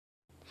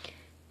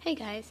Hey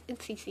guys,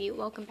 it's Cece.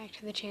 Welcome back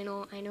to the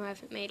channel. I know I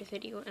haven't made a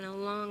video in a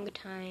long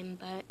time,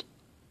 but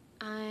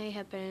I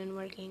have been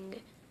working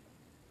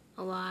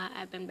a lot.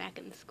 I've been back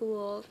in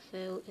school,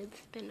 so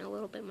it's been a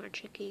little bit more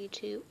tricky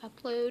to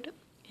upload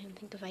and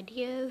think of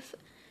ideas.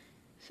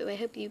 So I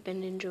hope you've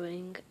been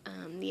enjoying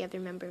the other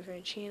members of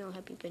our channel. I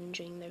hope you've been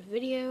enjoying their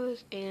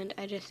videos, and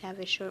I just have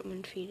a short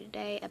one for you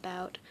today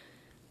about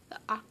the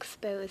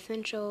Oxbow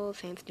Essentials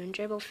hamster and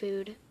gerbil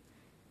food.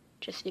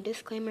 Just a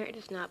disclaimer, it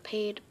is not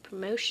paid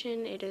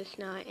promotion, it is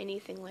not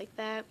anything like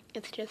that.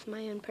 It's just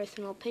my own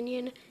personal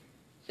opinion.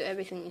 So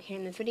everything you hear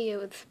in this video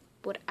is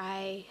what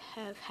I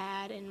have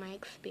had in my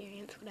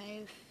experience, what I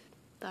have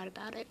thought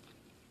about it.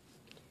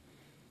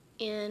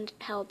 And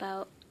how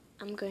about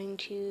I'm going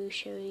to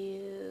show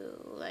you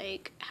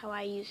how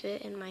I use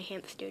it in my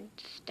hamster's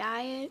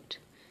diet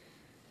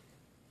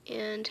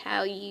and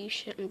how you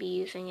shouldn't be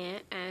using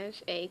it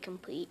as a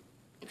complete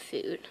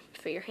food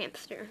for your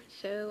hamster.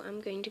 So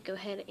I'm going to go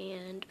ahead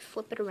and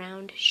flip it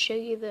around, show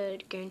you the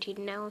guaranteed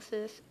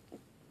analysis,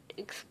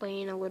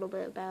 explain a little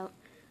bit about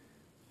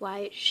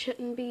why it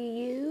shouldn't be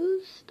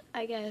used,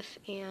 I guess,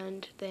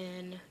 and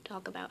then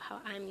talk about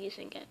how I'm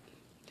using it.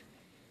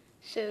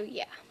 So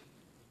yeah.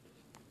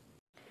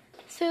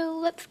 So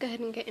let's go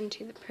ahead and get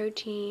into the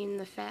protein,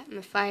 the fat, and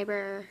the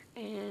fiber,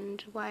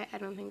 and why I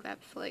don't think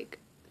that's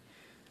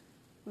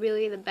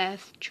really the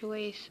best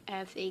choice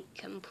as a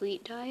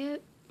complete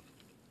diet.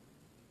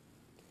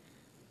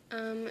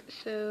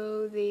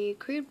 So the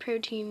crude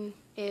protein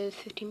is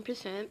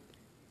 15%,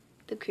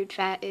 the crude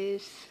fat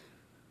is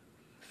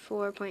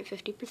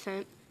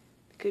 4.50%, the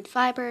crude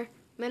fiber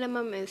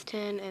minimum is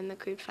 10, and the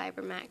crude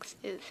fiber max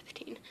is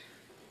 15.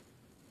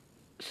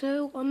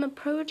 So on the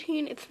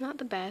protein, it's not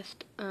the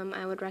best.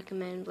 I would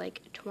recommend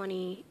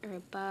 20 or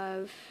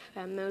above,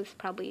 at most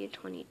probably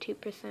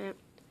 22%,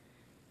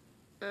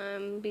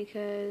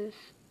 because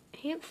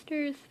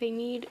hamsters, they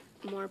need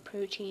more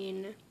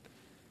protein.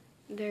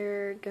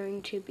 They're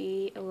going to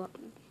be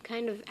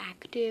kind of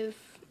active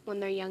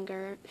when they're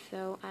younger,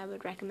 so I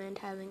would recommend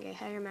having a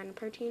higher amount of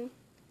protein.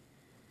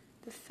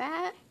 The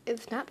fat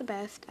is not the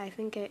best. I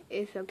think it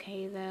is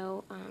okay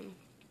though,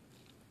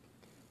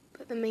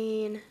 but the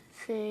main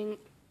thing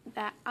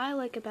that I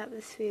like about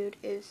this food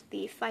is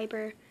the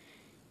fiber.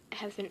 It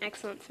has an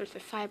excellent source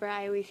of fiber.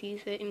 I always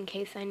use it in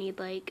case I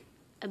need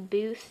a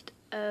boost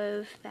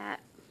of that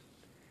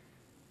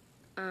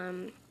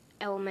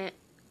element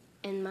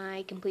in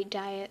my complete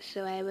diet,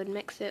 so I would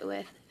mix it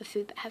with a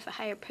food that has a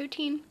higher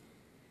protein,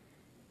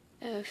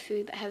 a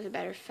food that has a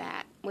better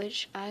fat,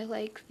 which I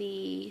like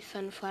the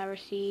sunflower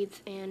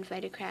seeds and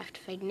Vitakraft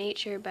Vita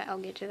Nature, but I'll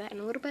get to that in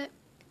a little bit.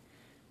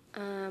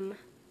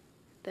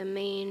 The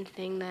main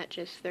thing that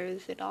just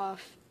throws it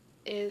off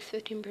is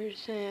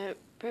 15%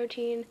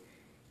 protein,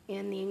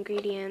 and the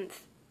ingredients,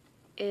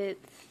 it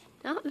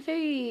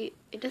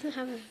doesn't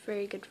have a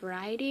very good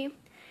variety.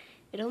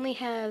 It only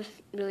has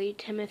really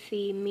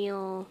timothy,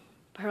 meal,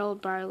 pearl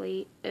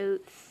barley,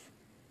 oats,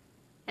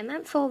 and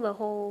that's all the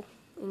whole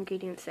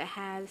ingredients it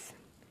has.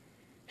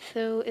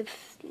 So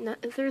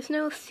there's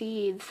no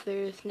seeds,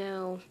 there's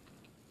no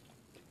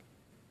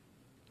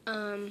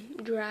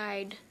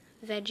dried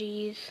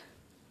veggies,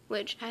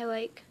 which I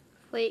like,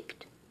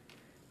 flaked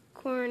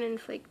corn and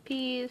flaked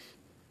peas.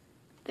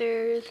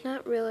 There's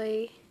not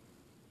really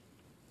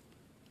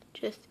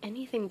just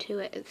anything to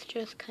it. It's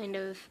just kind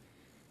of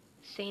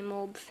same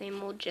old,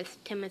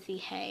 just timothy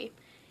hay.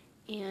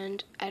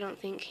 And I don't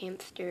think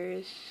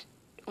hamsters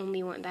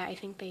only want that. I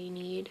think they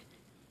need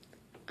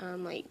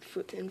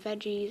fruits and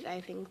veggies. I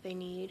think they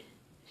need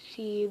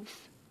seeds,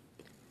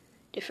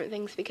 different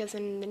things, because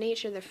in the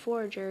nature they're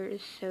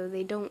foragers, so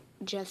they don't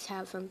just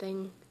have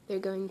something. They're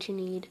going to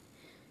need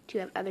to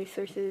have other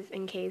sources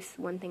in case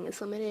one thing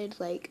is limited,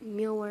 like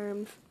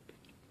mealworms,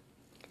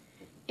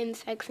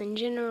 insects in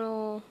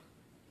general,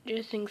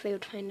 just things they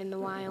would find in the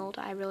wild.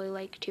 I really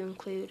like to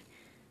include.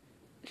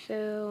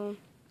 So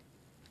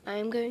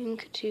I'm going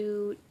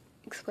to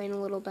explain a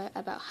little bit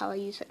about how I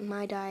use it in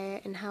my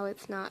diet and how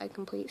it's not a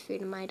complete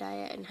food in my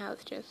diet and how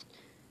it's just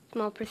a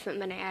small percent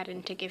that I add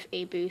in to give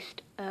a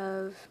boost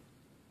of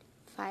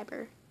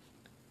fiber.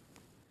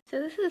 So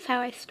this is how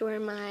I store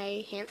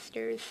my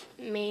hamster's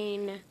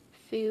main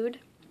food.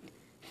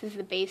 This is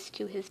the base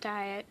to his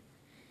diet.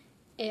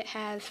 It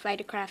has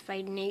Vitakraft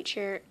Vita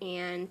Nature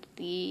and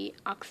the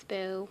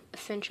Oxbow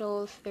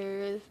Essentials.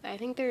 I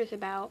think there's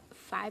about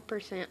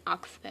 5%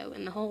 Oxbow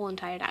in the whole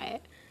entire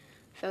diet,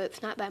 so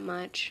it's not that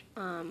much.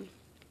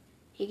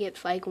 He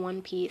gets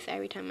one piece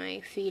every time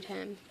I feed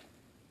him.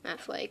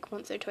 That's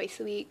once or twice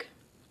a week,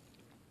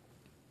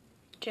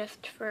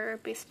 just for a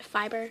boost of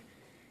fiber.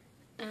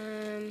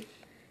 It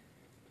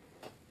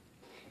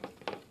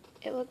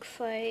looks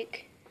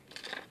like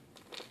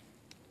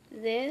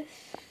this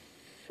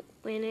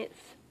when it's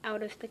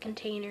out of the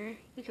container.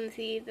 You can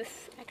see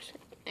this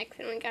actually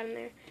accidentally got in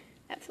there.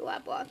 That's a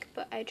lab block,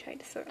 but I tried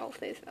to sort all of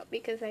those out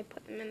because I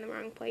put them in the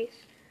wrong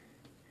place.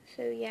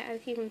 So yeah,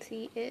 as you can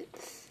see,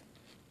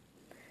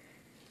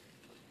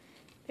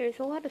 there's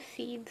a lot of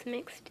seeds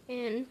mixed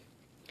in,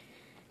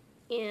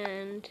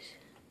 and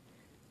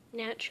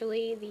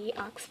naturally the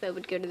Oxbow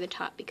would go to the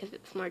top because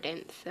it's more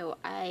dense, so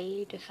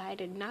I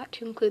decided not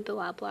to include the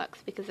lab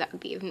blocks because that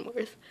would be even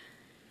worse.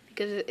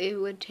 Because it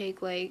would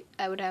take, like,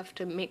 I would have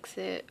to mix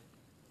it,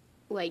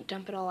 like,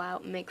 dump it all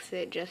out, mix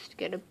it just to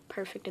get a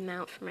perfect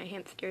amount for my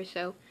hamster,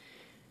 so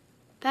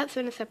that's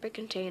in a separate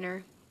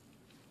container,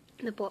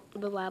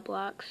 the lab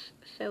blocks.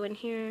 So in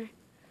here,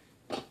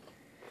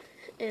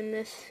 in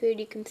this food,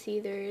 you can see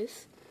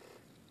there's,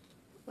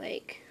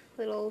 like,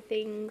 little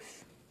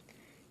things,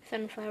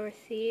 sunflower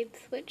seeds,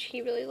 which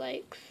he really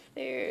likes.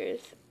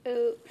 There's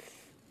oats,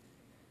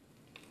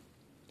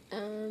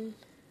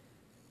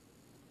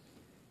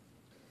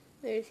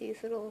 there's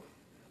these little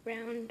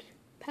round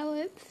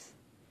pellets,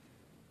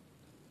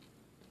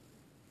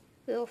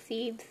 little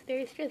seeds.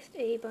 There's just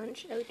a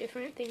bunch of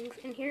different things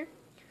in here.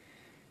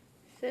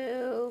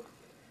 So,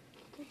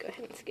 I'll go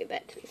ahead and scoot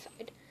that to the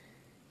side.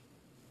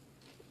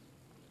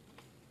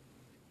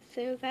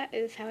 So that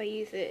is how I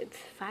use it. It's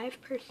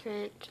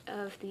 5%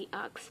 of the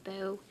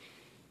Oxbow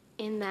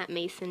in that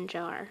mason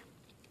jar.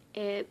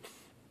 It's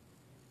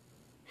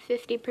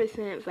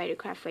 50%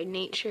 Vitakraft by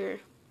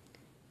Nature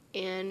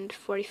and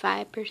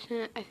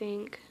 45%, I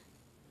think,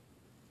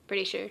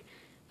 pretty sure,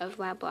 of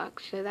lab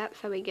blocks. So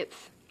that's how he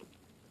gets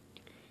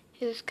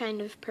his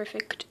kind of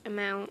perfect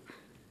amount.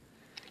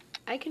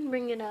 I can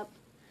bring it up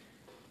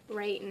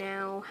right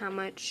now how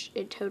much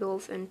it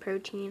totals in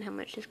protein, how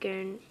much his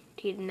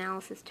guaranteed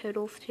analysis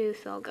totals to,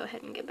 so I'll go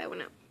ahead and get that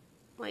one up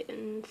right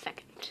in a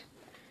second.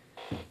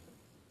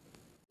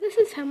 This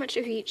is how much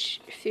of each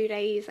food I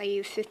use. I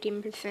use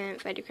 15%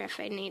 Vitakraft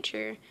by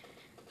Nature,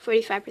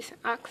 45%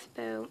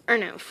 Oxbow, or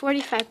no,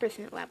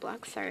 45% lab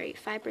blocks, sorry,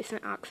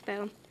 5%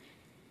 Oxbow.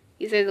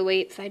 These are the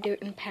weights. I do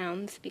it in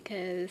pounds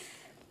because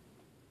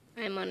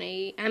I'm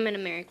in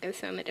America,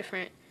 so I'm a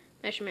different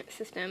measurement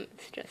system.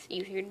 It's just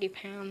easier to do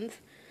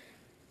pounds.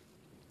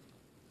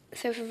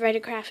 So for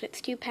Vitakraft,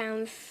 it's 2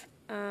 pounds,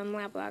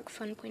 lab blocks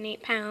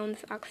 1.8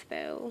 pounds,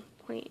 Oxbow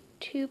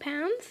 0.2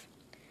 pounds.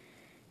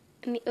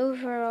 And the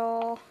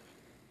overall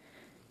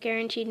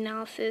guaranteed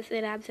analysis,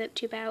 it adds up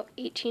to about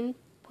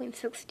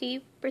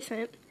 18.60%,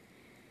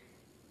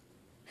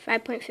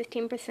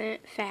 5.15%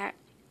 fat,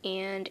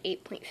 and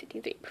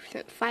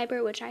 8.53%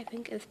 fiber, which I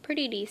think is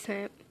pretty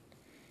decent.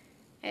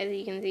 As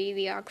you can see,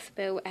 the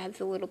Oxbow adds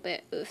a little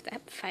bit of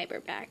that fiber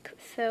back.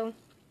 So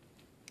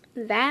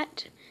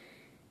that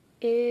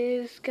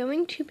is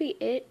going to be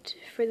it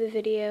for the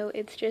video.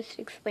 It's just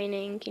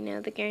explaining,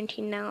 the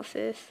guaranteed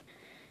analysis,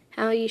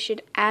 how you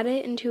should add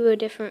it into a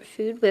different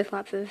food with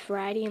lots of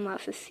variety and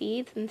lots of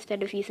seeds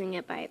instead of using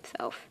it by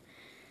itself.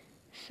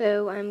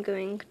 So I'm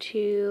going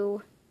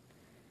to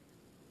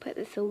put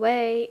this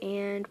away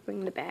and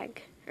bring the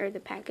bag, or the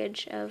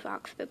package of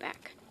Oxbow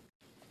back.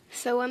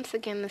 So once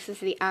again, this is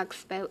the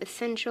Oxbow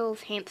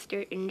Essentials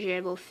Hamster and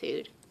Gerbil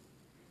Food.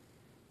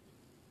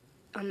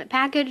 On the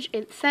package,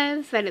 it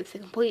says that it's a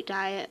complete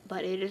diet,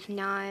 but it is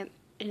not.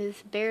 It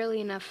is barely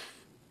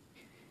enough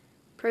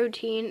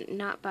protein,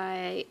 not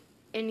by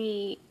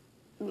any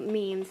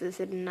means is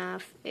it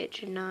enough. It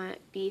should not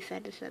be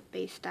fed as a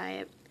base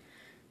diet.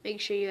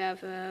 Make sure you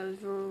have a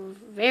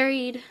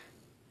varied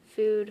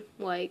food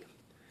like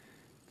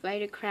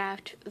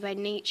Vitakraft, by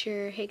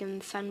Nature,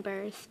 Higgins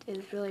Sunburst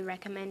is really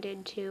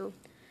recommended too.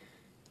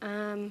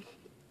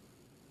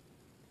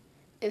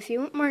 If you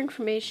want more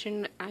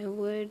information,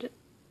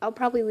 I'll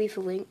probably leave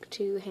a link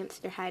to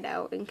Hamster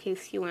Hideout in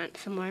case you want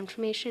some more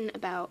information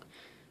about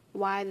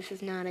why this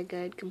is not a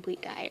good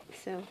complete diet.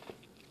 So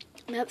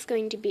that's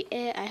going to be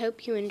it. I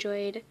hope you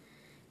enjoyed.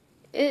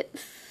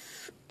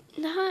 It's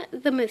not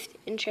the most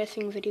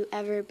interesting video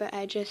ever, but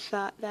I just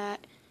thought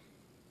that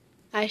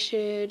I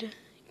should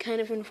kind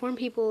of inform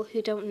people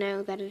who don't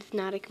know that it's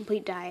not a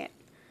complete diet.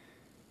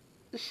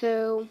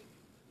 So,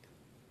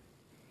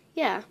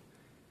 yeah.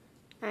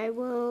 I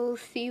will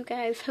see you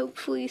guys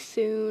hopefully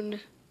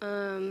soon.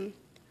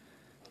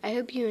 I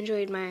hope you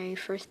enjoyed my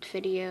first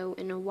video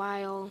in a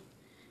while.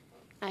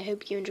 I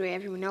hope you enjoy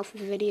everyone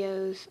else's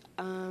videos.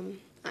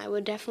 I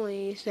would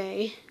definitely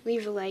say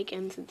leave a like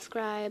and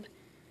subscribe.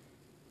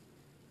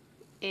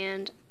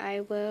 And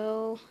I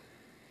will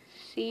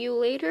see you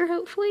later,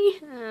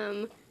 hopefully.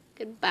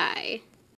 Goodbye.